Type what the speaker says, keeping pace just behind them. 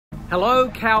Hello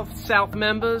Cal South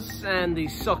members and the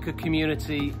soccer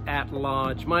community at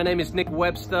large. My name is Nick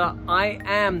Webster. I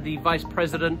am the Vice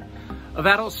President of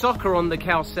Adult Soccer on the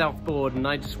Cal South board, and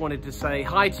I just wanted to say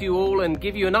hi to you all and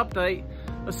give you an update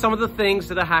of some of the things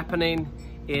that are happening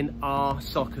in our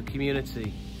soccer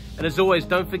community. And as always,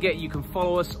 don't forget you can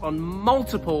follow us on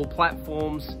multiple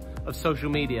platforms of social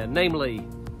media, namely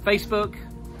Facebook,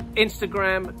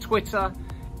 Instagram, Twitter,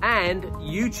 and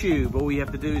YouTube. All you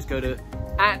have to do is go to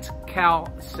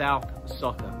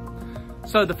 @CalSouthSoccer.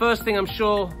 So the first thing I'm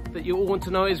sure that you all want to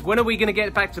know is, when are we going to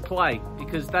get back to play?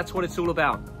 Because that's what it's all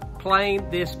about, playing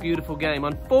this beautiful game.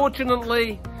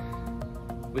 Unfortunately,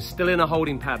 we're still in a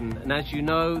holding pattern, and as you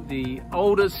know, the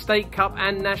older State Cup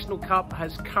and National Cup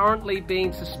has currently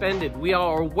been suspended. We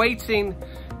are awaiting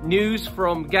news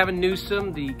from Gavin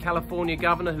Newsom, the California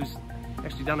governor, who's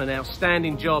actually done an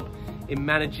outstanding job in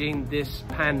managing this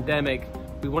pandemic.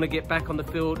 We want to get back on the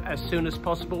field as soon as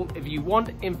possible. If you want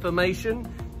information,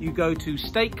 you go to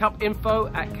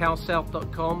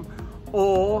statecupinfo@calsouth.com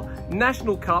or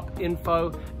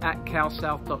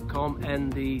nationalcupinfo@calsouth.com,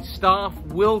 and the staff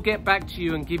will get back to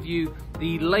you and give you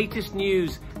the latest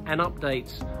news and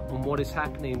updates on what is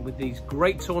happening with these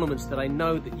great tournaments that I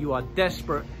know that you are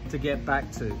desperate to get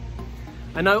back to.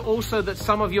 I know also that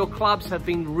some of your clubs have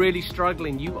been really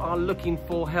struggling. You are looking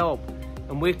for help,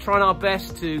 and we're trying our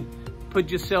best to put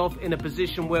yourself in a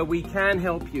position where we can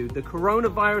help you. The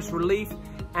Coronavirus Relief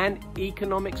and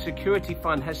Economic Security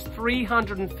Fund has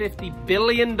 $350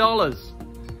 billion. Go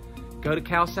to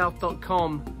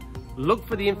calsouth.com, look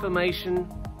for the information.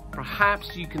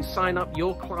 Perhaps you can sign up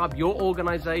your club, your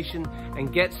organization,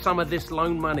 and get some of this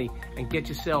loan money and get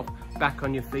yourself back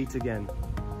on your feet again.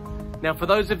 Now, for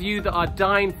those of you that are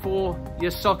dying for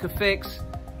your soccer fix,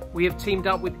 we have teamed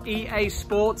up with EA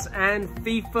Sports and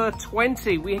FIFA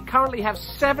 20. We currently have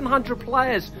 700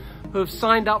 players who have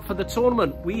signed up for the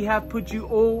tournament. We have put you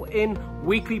all in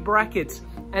weekly brackets,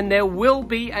 and there will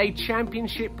be a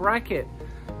championship bracket.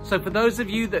 So for those of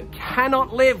you that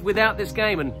cannot live without this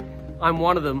game, and I'm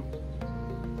one of them,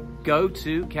 go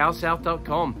to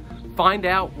calsouth.com. Find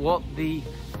out what the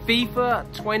FIFA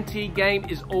 20 game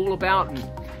is all about, and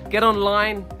get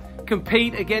online.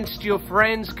 Compete against your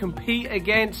friends, compete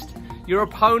against your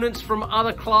opponents from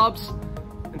other clubs,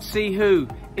 and see who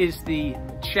is the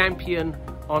champion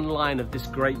online of this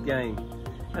great game.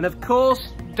 And of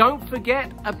course, don't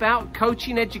forget about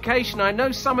coaching education. I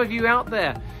know some of you out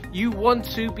there, you want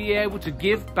to be able to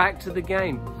give back to the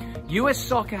game. US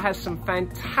Soccer has some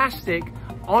fantastic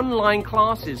online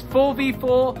classes,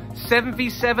 4v4,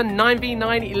 7v7,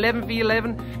 9v9,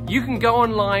 11v11. You can go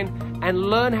online and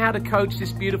learn how to coach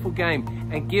this beautiful game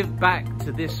and give back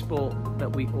to this sport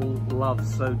that we all love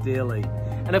so dearly.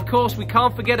 And of course, we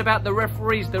can't forget about the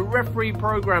referees, the referee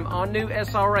program, our new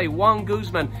SRA, Juan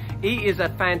Guzman. He is a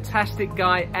fantastic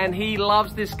guy, and he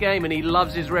loves this game, and he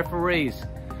loves his referees.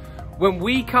 When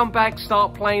we come back,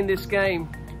 start playing this game,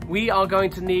 we are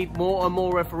going to need more and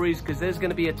more referees, because there's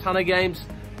going to be a ton of games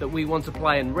that we want to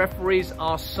play, and referees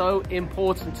are so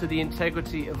important to the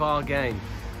integrity of our game.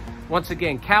 Once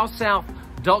again,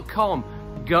 calsouth.com.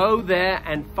 Go there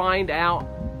and find out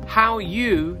how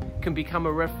you can become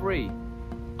a referee.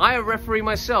 I am a referee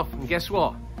myself, and guess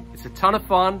what? It's a ton of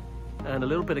fun and a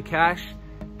little bit of cash,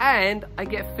 and I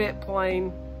get fit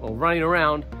playing or running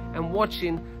around and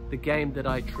watching the game that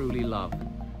I truly love.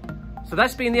 So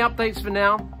that's been the updates for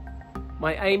now.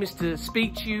 My aim is to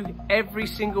speak to you every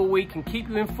single week and keep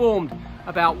you informed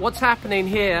about what's happening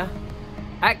here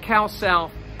at Cal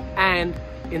South and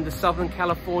in the Southern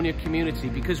California community,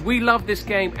 because we love this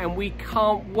game and we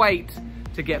can't wait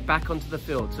to get back onto the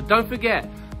field. So don't forget,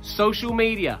 social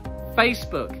media,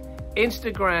 Facebook,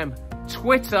 Instagram,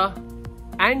 Twitter,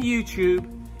 and YouTube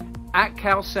at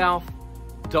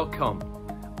calsouth.com.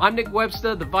 I'm Nick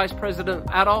Webster, the Vice President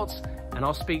of Adults, and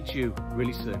I'll speak to you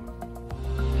really soon.